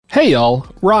Hey y'all,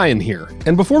 Ryan here.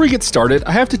 And before we get started,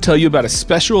 I have to tell you about a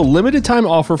special limited time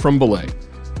offer from Belay.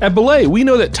 At Belay, we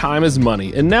know that time is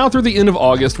money, and now through the end of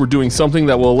August, we're doing something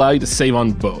that will allow you to save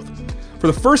on both. For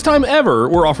the first time ever,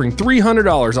 we're offering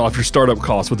 $300 off your startup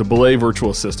costs with the Belay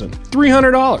Virtual Assistant.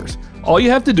 $300! All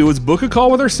you have to do is book a call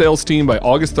with our sales team by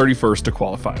August 31st to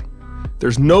qualify.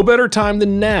 There's no better time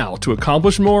than now to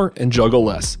accomplish more and juggle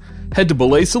less. Head to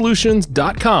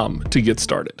belaysolutions.com to get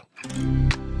started.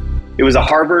 It was a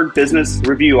Harvard Business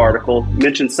Review article,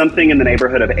 mentioned something in the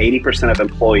neighborhood of 80% of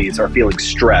employees are feeling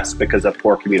stressed because of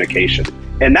poor communication.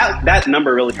 And that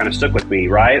number really kind of stuck with me,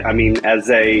 right? I mean, as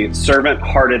a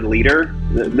servant-hearted leader,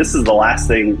 this is the last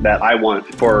thing that I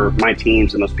want for my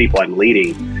teams and those people I'm leading.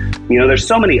 You know, there's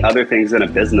so many other things in a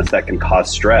business that can cause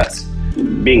stress.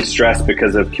 Being stressed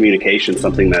because of communication,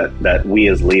 something that we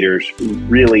as leaders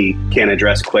really can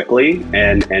address quickly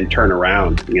and turn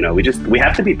around. You know, we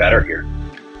have to be better here.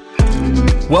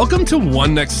 Welcome to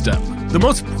One Next Step, the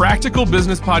most practical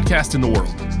business podcast in the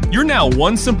world. You're now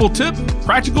one simple tip,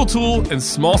 practical tool, and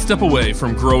small step away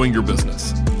from growing your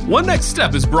business. One Next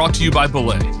Step is brought to you by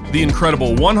Belay, the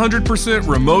incredible 100%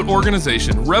 remote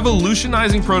organization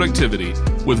revolutionizing productivity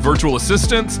with virtual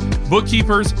assistants,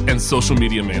 bookkeepers, and social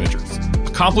media managers.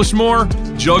 Accomplish more,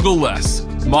 juggle less.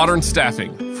 Modern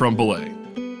staffing from Belay.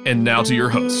 And now to your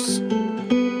hosts.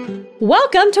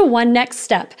 Welcome to One Next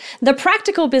Step, the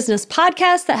practical business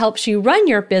podcast that helps you run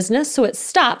your business so it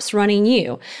stops running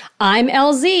you. I'm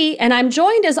LZ, and I'm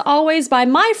joined as always by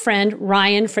my friend,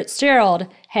 Ryan Fitzgerald.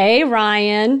 Hey,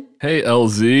 Ryan. Hey,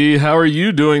 LZ. How are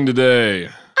you doing today?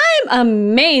 I'm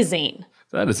amazing.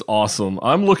 That is awesome.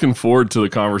 I'm looking forward to the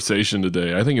conversation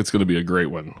today. I think it's going to be a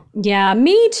great one. Yeah,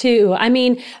 me too. I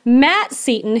mean, Matt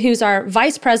Seaton, who's our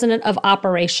Vice President of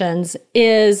Operations,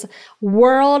 is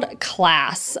world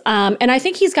class. And I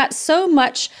think he's got so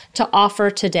much to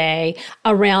offer today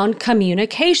around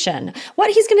communication.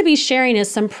 What he's going to be sharing is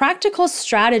some practical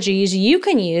strategies you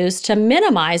can use to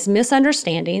minimize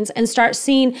misunderstandings and start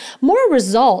seeing more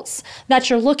results that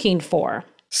you're looking for.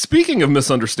 Speaking of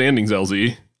misunderstandings,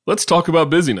 LZ, let's talk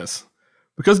about busyness.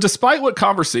 Because despite what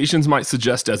conversations might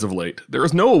suggest as of late, there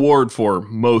is no award for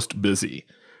most busy.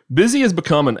 Busy has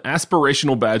become an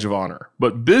aspirational badge of honor,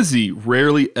 but busy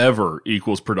rarely ever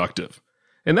equals productive.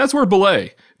 And that's where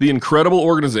Belay, the incredible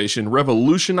organization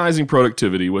revolutionizing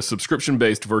productivity with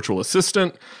subscription-based virtual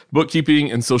assistant,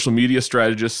 bookkeeping, and social media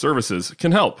strategist services,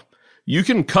 can help. You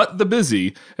can cut the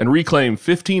busy and reclaim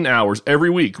 15 hours every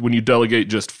week when you delegate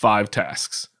just 5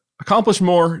 tasks. Accomplish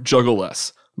more, juggle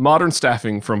less. Modern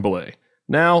staffing from Belay.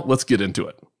 Now, let's get into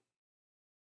it.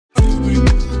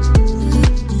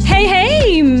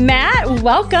 Hey, Matt.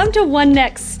 Welcome to One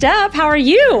Next Step. How are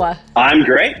you? I'm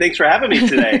great. Thanks for having me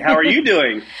today. How are you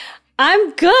doing?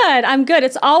 I'm good.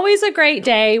 It's always a great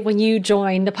day when you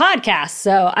join the podcast,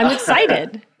 so I'm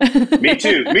excited. Me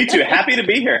too. Happy to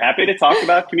be here. Happy to talk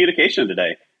about communication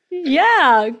today.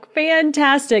 Yeah,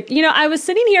 fantastic. You know, I was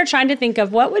sitting here trying to think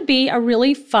of what would be a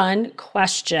really fun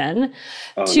question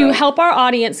to help our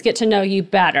audience get to know you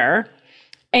better.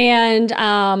 And,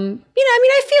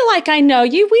 I feel like I know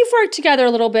you. We've worked together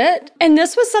a little bit, and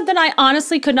this was something I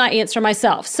honestly could not answer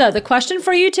myself. So the question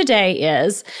for you today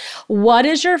is, what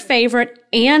is your favorite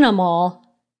animal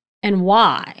and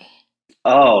why?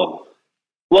 Oh,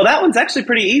 well, that one's actually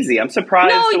pretty easy. I'm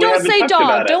surprised. No, don't say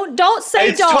dog. Don't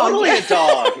say dog. It's totally a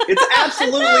dog. It's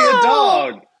absolutely a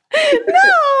dog. No,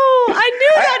 I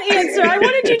knew that answer. I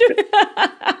wanted you to.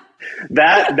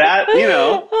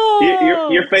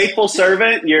 Your faithful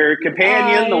servant, your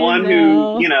companion, the one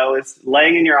who, is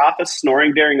laying in your office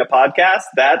snoring during a podcast.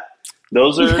 That's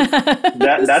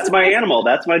my animal.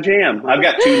 That's my jam. I've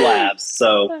got 2 labs,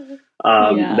 so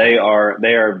they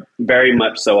are very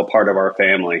much so a part of our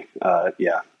family.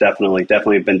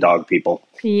 Definitely been dog people.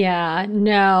 Yeah,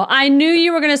 no, I knew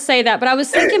you were going to say that, but I was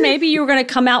thinking maybe you were going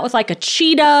to come out with like a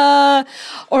cheetah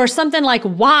or something like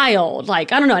wild,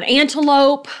 like, I don't know, an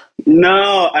antelope.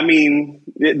 No, I mean,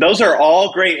 those are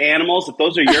all great animals. If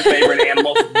those are your favorite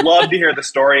animals, love to hear the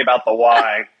story about the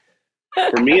why.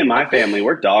 For me and my family,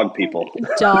 we're dog people.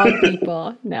 Dog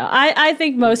people. No, I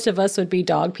think most of us would be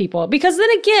dog people, because then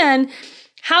again,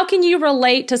 how can you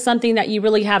relate to something that you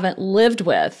really haven't lived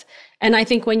with? And I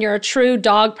think when you're a true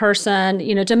dog person,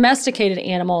 domesticated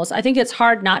animals, I think it's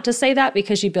hard not to say that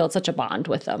because you build such a bond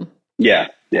with them. Yeah,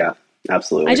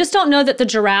 absolutely. I just don't know that the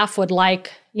giraffe would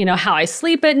like, how I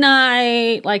sleep at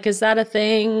night. Like, is that a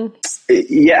thing?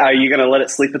 Yeah. Are you going to let it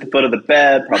sleep at the foot of the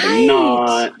bed? Probably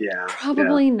not. Yeah.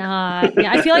 Probably not.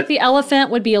 Yeah. I feel like the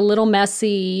elephant would be a little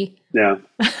messy. Yeah.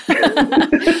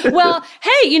 Well,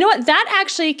 hey, you know what? That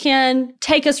actually can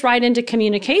take us right into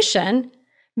communication,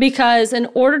 Because in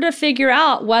order to figure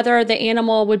out whether the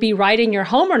animal would be right in your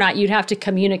home or not, you'd have to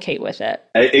communicate with it.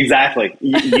 Exactly.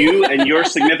 You and your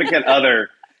significant other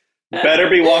better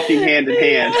be walking hand in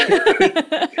hand.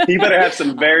 You better have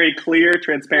some very clear,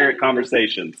 transparent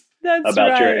conversations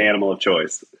about your animal of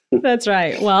choice. That's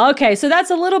right. Well, okay. So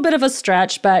that's a little bit of a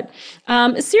stretch, but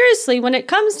seriously, when it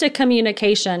comes to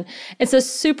communication, it's a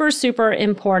super, super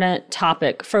important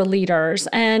topic for leaders.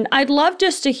 And I'd love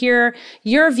just to hear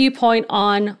your viewpoint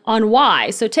on why.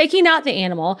 So taking out the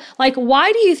animal, like,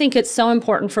 why do you think it's so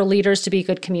important for leaders to be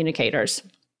good communicators?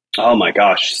 Oh my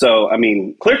gosh. So, I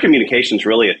mean, clear communication is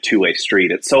really a two-way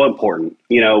street. It's so important.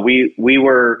 You know, we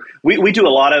do a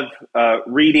lot of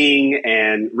reading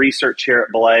and research here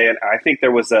at Belay. And I think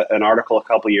there was an article a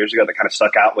couple of years ago that kind of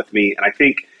stuck out with me. And I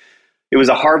think it was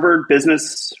a Harvard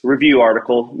Business Review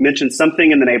article, mentioned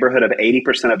something in the neighborhood of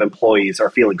 80% of employees are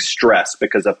feeling stressed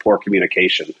because of poor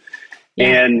communication.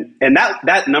 Yeah. And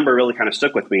that number really kind of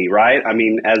stuck with me, right? I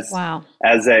mean, as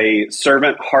a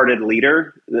servant-hearted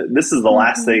leader, this is the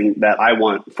last thing that I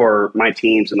want for my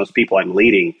teams and those people I'm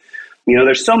leading. You know,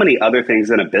 there's so many other things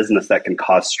in a business that can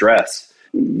cause stress.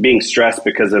 Being stressed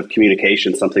because of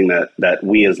communication, something that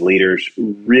we as leaders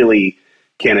really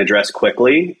can address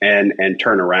quickly and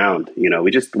turn around. You know,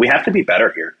 we have to be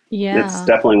better here. Yeah. It's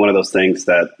definitely one of those things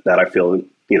that I feel,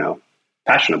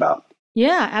 passionate about.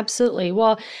 Yeah, absolutely.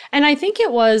 Well, and I think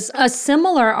it was a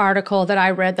similar article that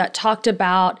I read that talked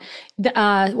about,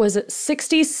 was it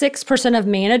 66% of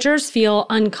managers feel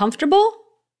uncomfortable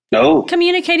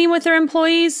communicating with their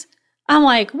employees? I'm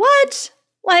like, what?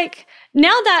 Like,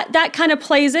 now that kind of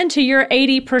plays into your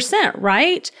 80%,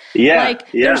 right? Yeah.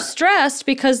 Like, they're stressed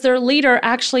because their leader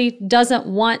actually doesn't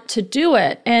want to do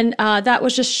it. And that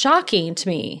was just shocking to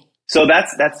me. So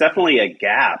that's definitely a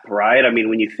gap, right? I mean,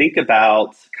 when you think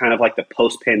about kind of like the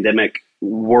post-pandemic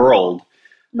world,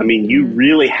 I mean, you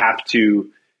really have to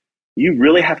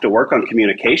work on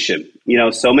communication. You know,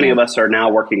 so many of us are now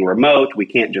working remote. We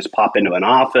can't just pop into an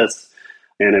office.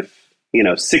 And if,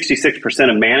 66%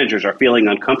 of managers are feeling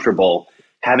uncomfortable,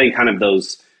 having kind of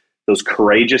those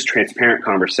courageous, transparent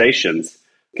conversations,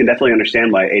 can definitely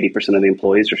understand why 80% of the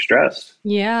employees are stressed.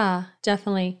 Yeah,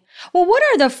 definitely. Well, what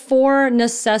are the 4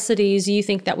 necessities you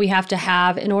think that we have to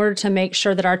have in order to make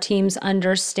sure that our teams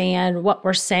understand what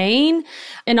we're saying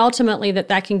and ultimately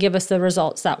that can give us the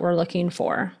results that we're looking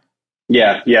for?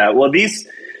 Yeah. Well, these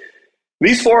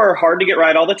 4 are hard to get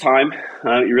right all the time.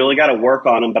 You really got to work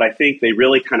on them, but I think they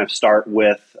really kind of start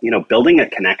with, building a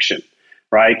connection.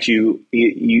 Right?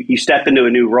 You step into a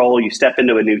new role, you step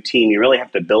into a new team, you really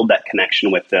have to build that connection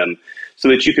with them so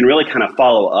that you can really kind of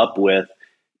follow up with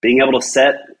being able to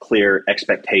set clear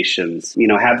expectations,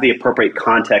 have the appropriate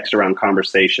context around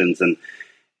conversations.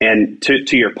 And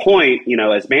to your point,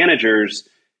 as managers,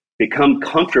 become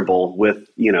comfortable with,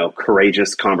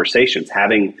 courageous conversations.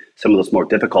 Having some of those more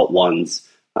difficult ones,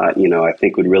 I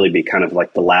think would really be kind of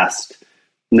like the last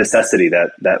necessity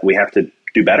that we have to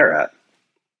do better at.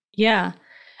 Yeah.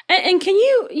 And can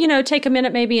you, take a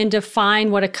minute maybe and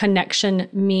define what a connection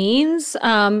means?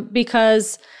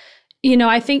 Because,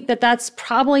 I think that's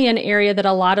probably an area that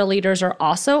a lot of leaders are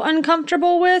also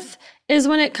uncomfortable with, is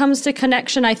when it comes to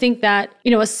connection. I think that,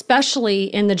 especially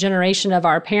in the generation of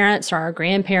our parents or our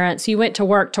grandparents, you went to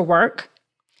work.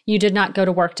 You did not go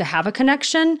to work to have a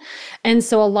connection. And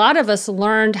so a lot of us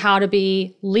learned how to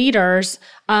be leaders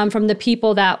from the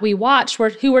people that we watched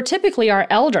who were typically our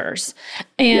elders.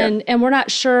 And we're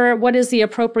not sure what is the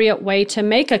appropriate way to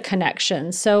make a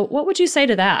connection. So what would you say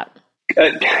to that?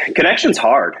 Connection's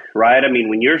hard, right? I mean,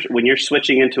 when you're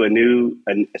switching into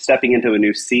stepping into a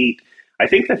new seat, I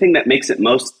think the thing that makes it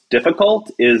most difficult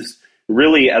is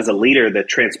really, as a leader, the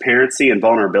transparency and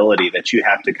vulnerability that you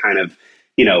have to kind of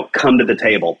come to the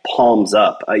table, palms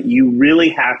up. You really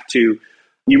have to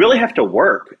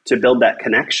work to build that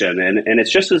connection. And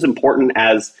it's just as important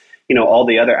as, all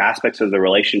the other aspects of the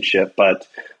relationship. But,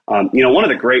 one of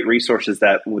the great resources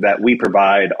that we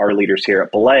provide our leaders here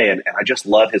at Belay, and I just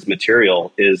love his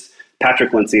material, is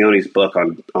Patrick Lencioni's book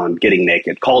on Getting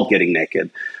Naked, called Getting Naked.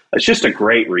 It's just a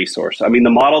great resource. I mean, the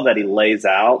model that he lays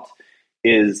out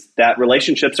is that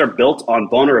relationships are built on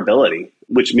vulnerability,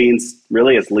 which means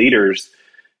really as leaders,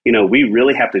 we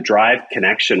really have to drive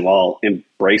connection while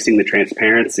embracing the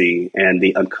transparency and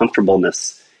the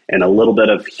uncomfortableness and a little bit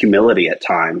of humility at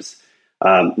times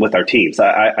with our teams.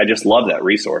 I just love that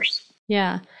resource.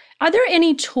 Yeah. Are there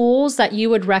any tools that you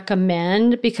would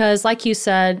recommend? Because like you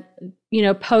said,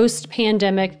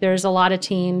 post-pandemic, there's a lot of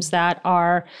teams that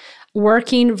are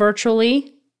working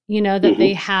virtually. that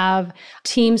they have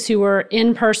teams who are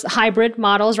in-person, hybrid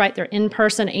models, right? They're in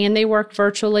person and they work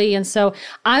virtually. And so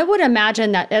I would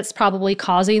imagine that it's probably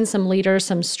causing some leaders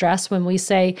some stress when we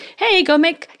say, hey, go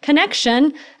make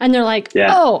connection. And they're like,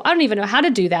 oh, I don't even know how to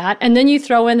do that. And then you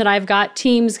throw in that I've got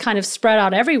teams kind of spread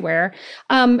out everywhere.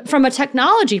 From a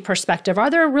technology perspective, are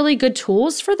there really good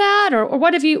tools for that? Or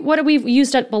what have we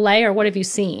used at Belay, or what have you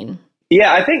seen?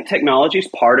 Yeah, I think technology is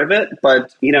part of it,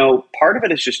 but part of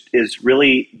it is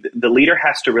really the leader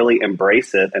has to really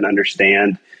embrace it and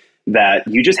understand that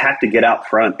you just have to get out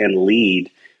front and lead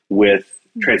with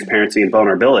transparency and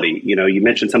vulnerability. You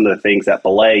mentioned some of the things at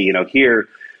Belay. Here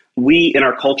we in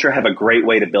our culture have a great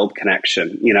way to build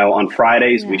connection. On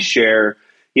Fridays we share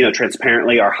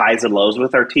transparently our highs and lows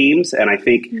with our teams, and I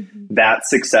think that's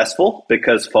successful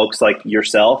because folks like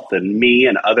yourself and me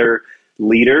and other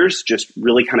leaders just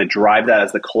really kind of drive that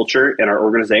as the culture in our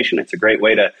organization. It's a great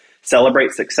way to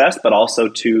celebrate success, but also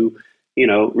to,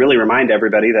 really remind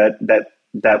everybody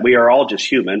that we are all just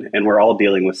human and we're all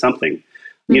dealing with something.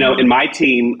 In my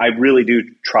team, I really do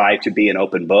try to be an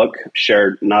open book,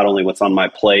 share not only what's on my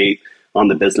plate on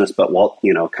the business, but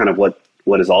kind of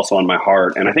what is also on my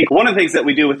heart. And I think one of the things that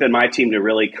we do within my team to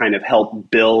really kind of help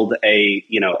build a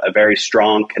very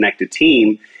strong, connected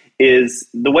team is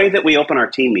the way that we open our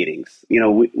team meetings.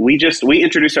 We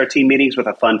introduce our team meetings with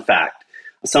a fun fact,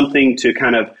 something to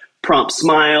kind of prompt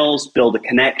smiles, build a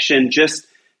connection, just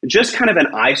kind of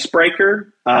an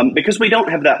icebreaker, because we don't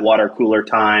have that water cooler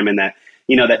time and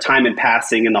that time in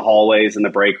passing in the hallways and the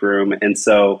break room. And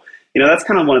so, that's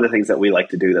kind of one of the things that we like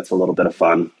to do that's a little bit of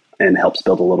fun and helps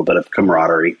build a little bit of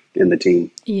camaraderie in the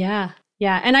team. Yeah.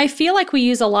 Yeah, and I feel like we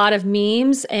use a lot of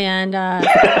memes and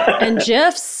and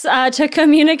GIFs to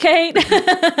communicate.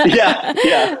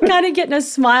 Yeah. Kind of getting a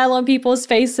smile on people's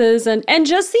faces and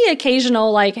just the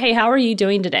occasional like, hey, how are you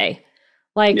doing today?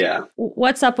 Like,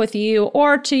 what's up with you?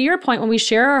 Or to your point, when we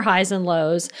share our highs and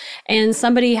lows and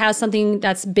somebody has something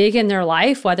that's big in their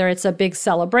life, whether it's a big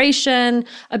celebration,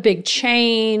 a big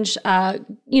change,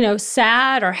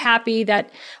 sad or happy, that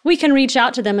we can reach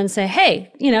out to them and say,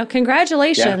 hey,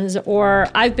 congratulations, or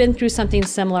I've been through something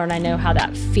similar and I know how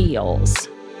that feels.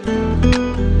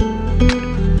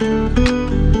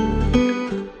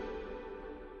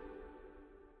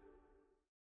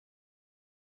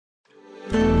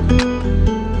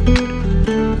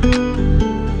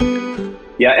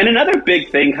 Yeah, and another big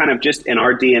thing kind of just in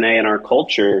our DNA and our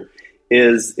culture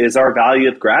is our value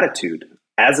of gratitude.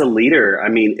 As a leader, I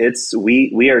mean,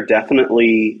 we are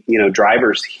definitely,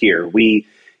 drivers here.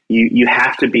 You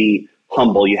have to be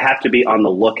humble. You have to be on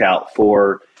the lookout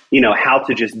for, how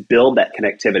to just build that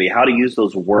connectivity, how to use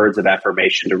those words of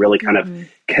affirmation to really kind of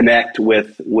connect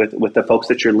with the folks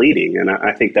that you're leading. And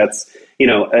I think that's,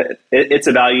 it's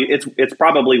a value. It's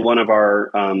probably one of our,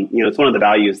 it's one of the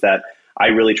values that I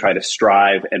really try to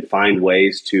strive and find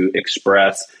ways to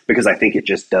express, because I think it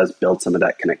just does build some of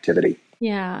that connectivity.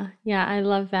 Yeah, I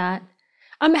love that.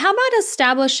 How about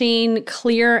establishing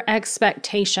clear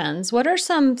expectations? What are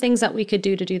some things that we could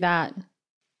do to do that?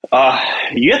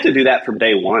 You have to do that from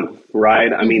day one,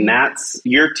 right? I mean, that's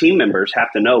your team members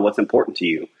have to know what's important to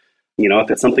you.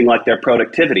 If it's something like their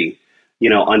productivity,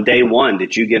 on day one,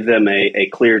 did you give them a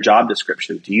clear job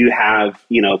description? Do you have,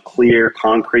 clear,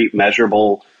 concrete,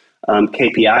 measurable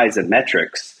KPIs and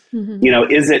metrics?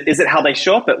 Is it how they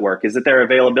show up at work? Is it their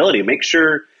availability? Make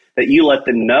sure that you let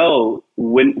them know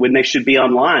when they should be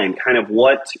online, kind of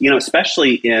what,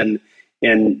 especially in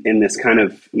this kind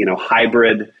of,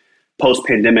 hybrid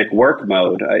post-pandemic work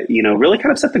mode, really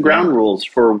kind of set the ground rules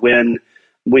for when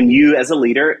you as a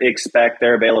leader expect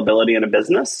their availability in a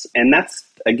business. And that's,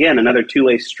 again, another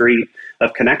two-way street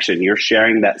of connection. You're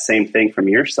sharing that same thing from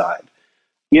your side.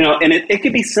 And it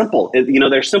could be simple.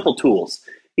 There's simple tools.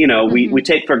 We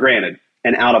take for granted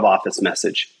an out-of-office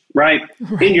message, right?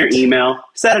 In your email,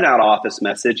 set an out-of-office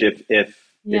message if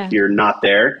you're not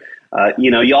there.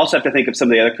 You also have to think of some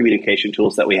of the other communication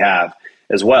tools that we have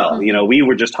as well. We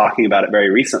were just talking about it very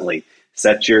recently.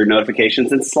 Set your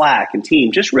notifications in Slack and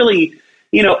Team. Just really,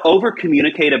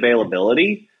 over-communicate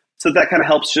availability. So that kind of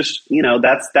helps just,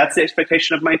 that's the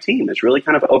expectation of my team, is really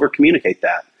kind of over-communicate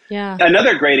that. Yeah.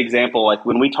 Another great example, like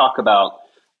when we talk about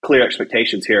clear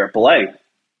expectations here at Belay,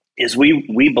 is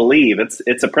we believe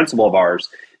it's a principle of ours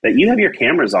that you have your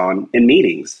cameras on in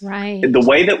meetings. Right. The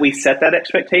way that we set that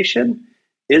expectation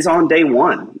is on day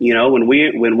one. When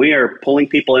we are pulling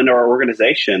people into our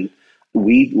organization,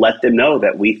 we let them know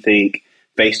that we think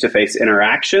face-to-face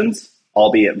interactions,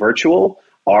 albeit virtual,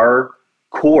 are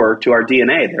core to our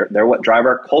DNA. They're what drive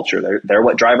our culture. They're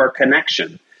what drive our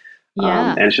connection.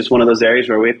 Yeah. And it's just one of those areas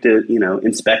where we have to,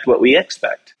 inspect what we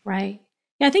expect. Right.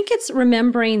 Yeah, I think it's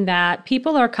remembering that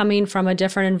people are coming from a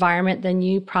different environment than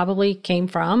you probably came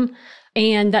from,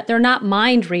 and that they're not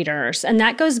mind readers. And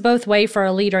that goes both ways for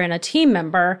a leader and a team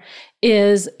member,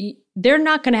 is they're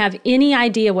not going to have any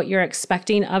idea what you're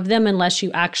expecting of them unless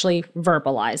you actually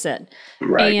verbalize it.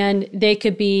 Right. And they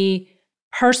could be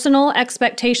personal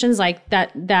expectations like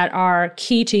that are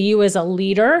key to you as a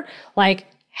leader, like,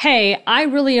 hey, I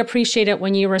really appreciate it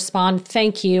when you respond,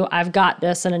 thank you, I've got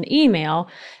this in an email.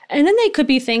 And then they could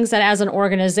be things that as an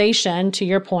organization, to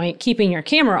your point, keeping your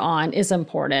camera on is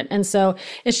important. And so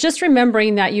it's just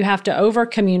remembering that you have to over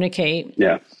communicate.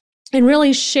 Yeah. And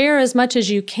really share as much as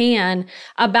you can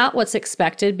about what's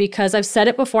expected, because I've said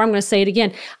it before, I'm going to say it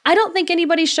again. I don't think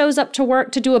anybody shows up to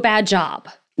work to do a bad job.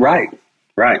 Right.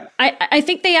 Right. I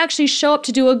think they actually show up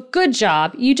to do a good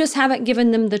job. You just haven't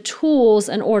given them the tools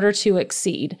in order to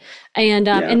exceed. And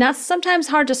that's sometimes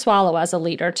hard to swallow as a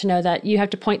leader, to know that you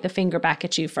have to point the finger back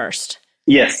at you first.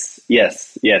 Yes.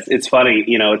 It's funny,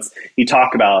 you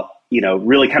talk about,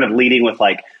 really kind of leading with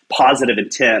like positive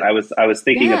intent. I was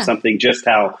thinking of something, just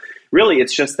how really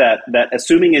it's just that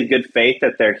assuming in good faith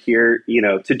that they're here,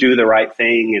 to do the right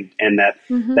thing, and that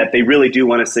that they really do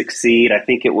want to succeed. I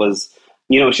think it was,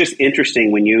 it's just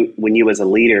interesting when you as a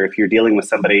leader, if you're dealing with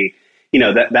somebody,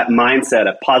 that mindset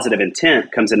of positive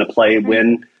intent comes into play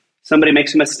when somebody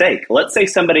makes a mistake. Let's say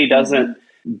somebody doesn't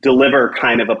deliver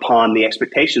kind of upon the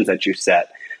expectations that you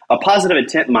set. A positive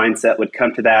intent mindset would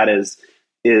come to that is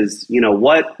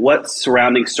what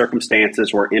surrounding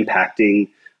circumstances were impacting,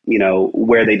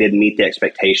 where they didn't meet the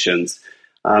expectations.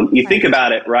 You think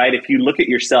about it, right? If you look at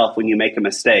yourself when you make a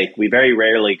mistake, we very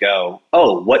rarely go,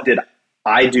 oh, what did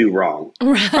I do wrong?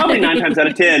 Right. Probably 9 times out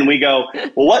of 10, we go,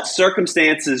 well, what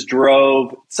circumstances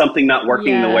drove something not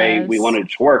working the way we wanted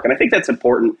it to work? And I think that's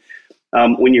important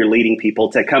when you're leading people,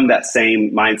 to come that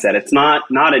same mindset. It's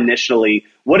not initially,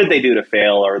 what did they do to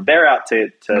fail, or they're out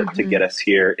to get us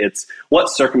here. It's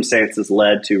what circumstances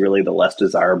led to really the less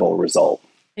desirable result.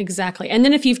 Exactly. And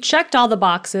then if you've checked all the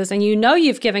boxes and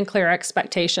you've given clear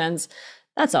expectations,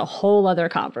 that's a whole other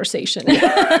conversation.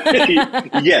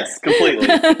 Yes, completely.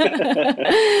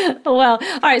 Well,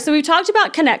 all right. So we've talked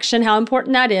about connection, how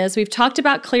important that is. We've talked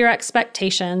about clear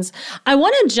expectations. I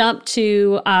want to jump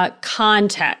to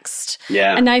context.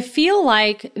 Yeah. And I feel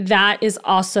like that is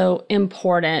also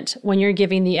important when you're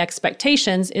giving the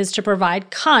expectations, is to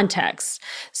provide context.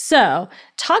 So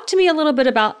talk to me a little bit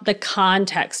about the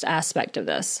context aspect of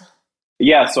this.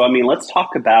 Yeah. So, let's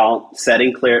talk about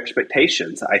setting clear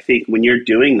expectations. I think when you're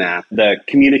doing that, the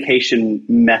communication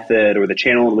method or the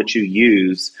channel in which you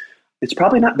use, it's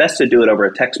probably not best to do it over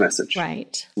a text message.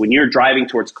 Right. When you're driving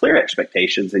towards clear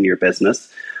expectations in your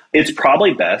business, it's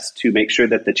probably best to make sure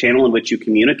that the channel in which you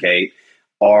communicate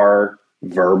are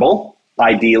verbal,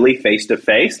 ideally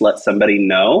face-to-face. Let somebody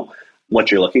know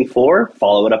what you're looking for.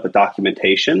 Follow it up with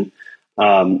documentation.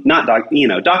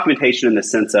 Documentation in the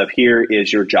sense of, here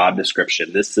is your job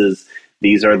description.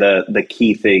 These are the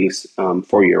key things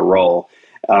for your role.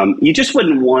 You just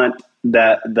wouldn't want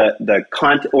the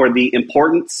content or the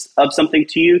importance of something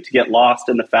to you to get lost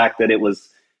in the fact that it was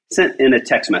sent in a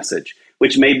text message,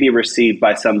 which may be received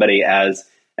by somebody as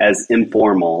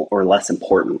informal or less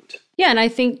important. Yeah, and I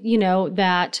think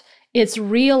that it's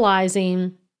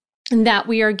realizing that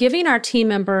we are giving our team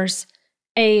members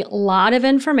a lot of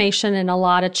information and a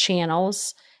lot of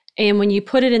channels. And when you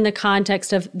put it in the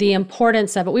context of the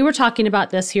importance of it, we were talking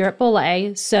about this here at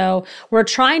Belay. So we're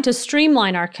trying to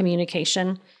streamline our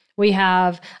communication. We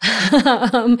have,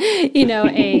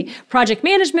 a project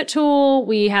management tool.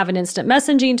 We have an instant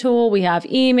messaging tool. We have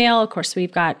email. Of course,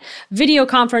 we've got video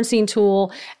conferencing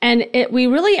tool. And we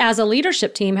really, as a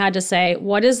leadership team, had to say,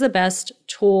 what is the best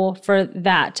tool for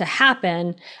that to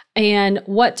happen? And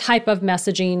what type of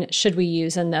messaging should we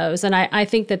use in those? And I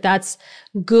think that that's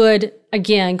good,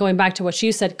 again, going back to what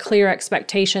you said, clear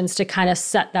expectations, to kind of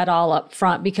set that all up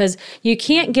front, because you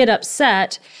can't get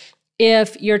upset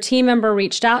if your team member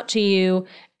reached out to you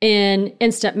in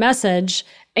instant message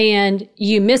and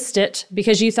you missed it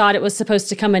because you thought it was supposed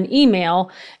to come in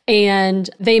email, and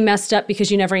they messed up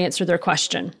because you never answered their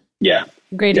question. Yeah.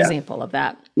 Great example of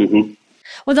that. Mm-hmm.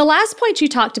 Well, the last point you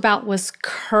talked about was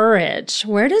courage.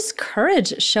 Where does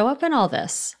courage show up in all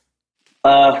this?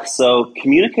 So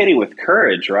communicating with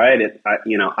courage, right?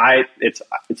 It's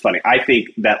funny. I think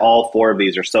that all 4 of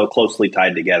these are so closely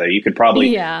tied together. You could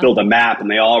probably build a map and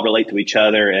they all relate to each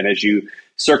other. And as you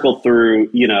circle through,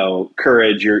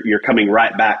 courage, you're coming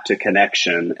right back to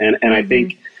connection. And I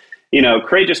think,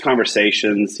 courageous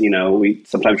conversations, we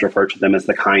sometimes refer to them as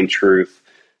the kind truth.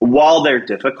 While they're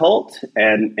difficult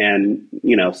and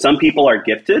some people are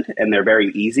gifted and they're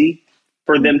very easy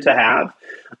for them to have.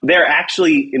 They're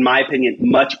actually, in my opinion,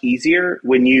 much easier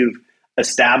when you've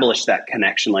established that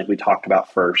connection like we talked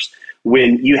about first,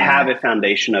 when you have a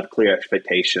foundation of clear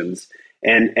expectations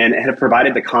and have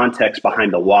provided the context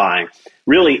behind the why.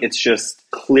 Really, it's just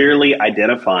clearly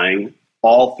identifying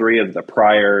all three of the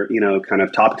prior, kind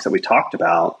of topics that we talked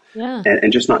about,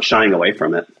 and just not shying away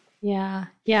from it. Yeah.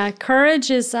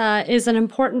 Courage is an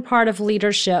important part of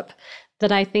leadership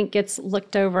that I think gets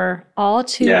looked over all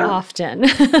too often.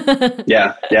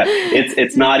 Yeah.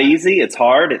 It's not easy. It's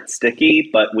hard. It's sticky.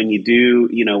 But when you do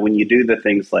the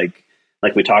things like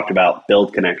we talked about,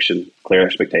 build connection, clear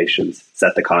expectations,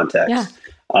 set the context,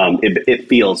 it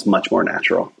feels much more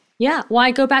natural. Yeah. Well,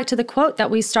 I go back to the quote that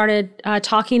we started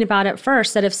talking about at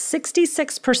first, that if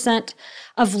 66%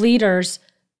 of leaders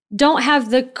don't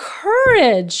have the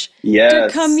courage to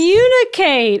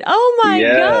communicate. Oh my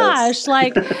gosh.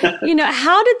 Like,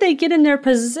 how did they get in their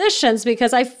positions?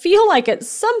 Because I feel like at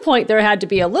some point there had to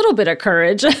be a little bit of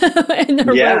courage in the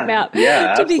roadmap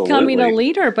to becoming a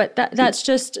leader. But that's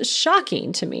just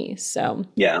shocking to me. So,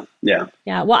 Yeah.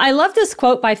 Well, I love this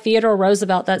quote by Theodore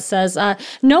Roosevelt that says,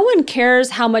 no one cares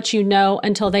how much you know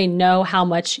until they know how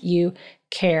much you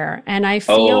care. And I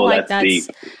feel like that's deep.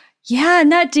 Yeah, isn't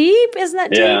that deep?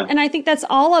 And I think that's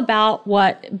all about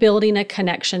what building a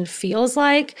connection feels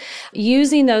like.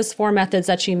 Using those 4 methods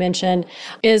that you mentioned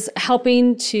is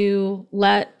helping to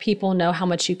let people know how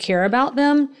much you care about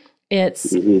them.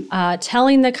 It's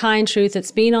telling the kind truth.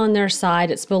 It's being on their side.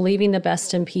 It's believing the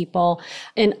best in people.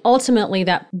 And ultimately,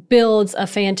 that builds a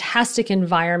fantastic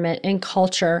environment and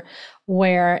culture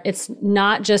where it's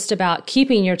not just about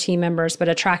keeping your team members, but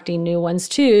attracting new ones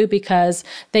too, because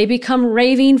they become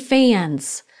raving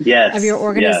fans of your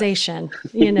organization,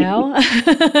 Yeah.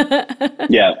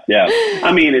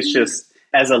 I mean, it's just,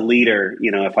 as a leader,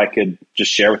 if I could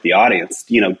just share with the audience,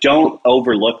 don't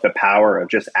overlook the power of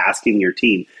just asking your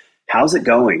team, how's it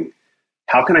going?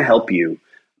 How can I help you?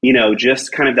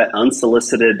 Just kind of that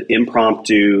unsolicited,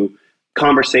 impromptu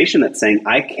conversation that's saying,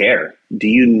 I care. Do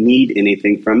you need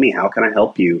anything from me? How can I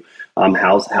help you?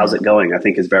 How's it going? I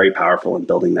think is very powerful in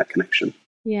building that connection.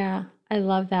 Yeah, I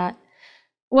love that.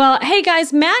 Well, hey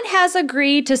guys, Matt has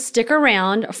agreed to stick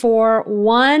around for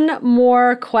one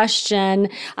more question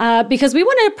because we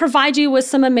want to provide you with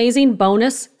some amazing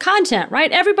bonus content, right?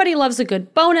 Everybody loves a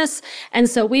good bonus. And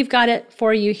so we've got it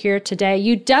for you here today.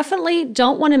 You definitely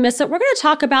don't want to miss it. We're going to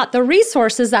talk about the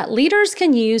resources that leaders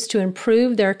can use to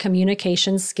improve their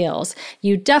communication skills.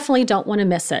 You definitely don't want to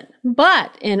miss it.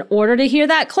 But in order to hear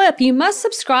that clip, you must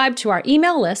subscribe to our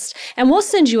email list and we'll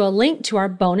send you a link to our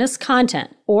bonus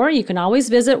content. Or you can always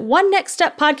visit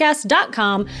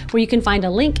onenextsteppodcast.com where you can find a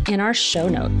link in our show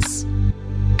notes.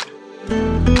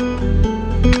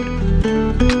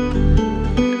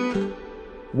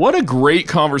 What a great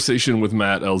conversation with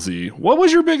Matt, LZ. What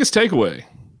was your biggest takeaway?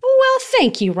 Well,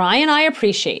 thank you, Ryan. I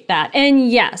appreciate that. And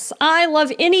yes, I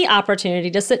love any opportunity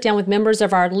to sit down with members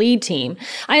of our lead team.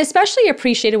 I especially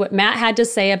appreciated what Matt had to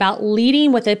say about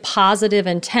leading with a positive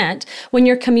intent when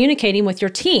you're communicating with your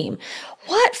team.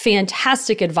 What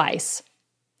fantastic advice.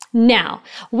 Now,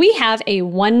 we have a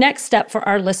one next step for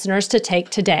our listeners to take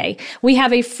today. We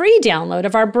have a free download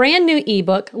of our brand new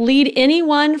ebook, Lead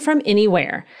Anyone from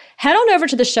Anywhere. Head on over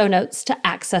to the show notes to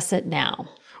access it now.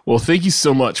 Well, thank you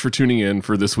so much for tuning in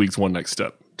for this week's One Next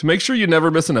Step. To make sure you never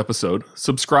miss an episode,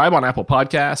 subscribe on Apple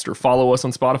Podcasts or follow us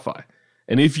on Spotify.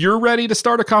 And if you're ready to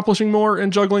start accomplishing more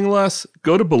and juggling less,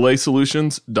 go to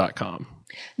belaysolutions.com.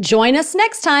 Join us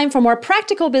next time for more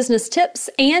practical business tips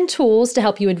and tools to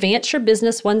help you advance your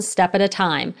business one step at a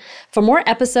time. For more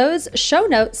episodes, show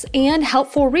notes, and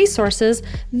helpful resources,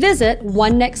 visit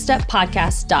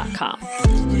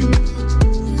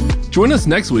onenextsteppodcast.com. Join us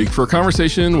next week for a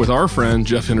conversation with our friend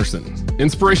Jeff Henderson.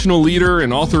 Inspirational leader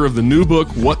and author of the new book,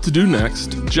 What to Do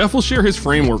Next, Jeff will share his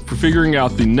framework for figuring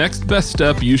out the next best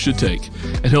step you should take,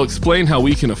 and he'll explain how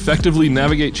we can effectively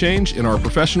navigate change in our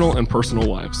professional and personal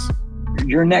lives.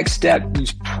 Your next step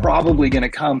is probably going to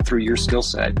come through your skill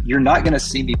set. You're not going to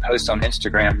see me post on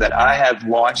Instagram that I have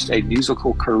launched a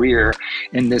musical career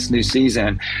in this new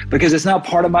season because it's not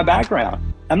part of my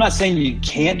background. I'm not saying you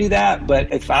can't do that,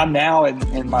 but if I'm now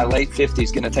in my late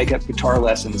 50s going to take up guitar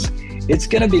lessons, it's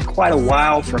going to be quite a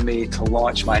while for me to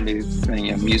launch my new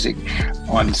music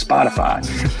on Spotify.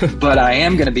 But I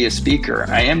am going to be a speaker.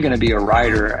 I am going to be a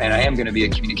writer, and I am going to be a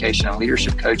communication and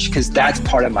leadership coach because that's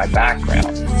part of my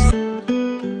background.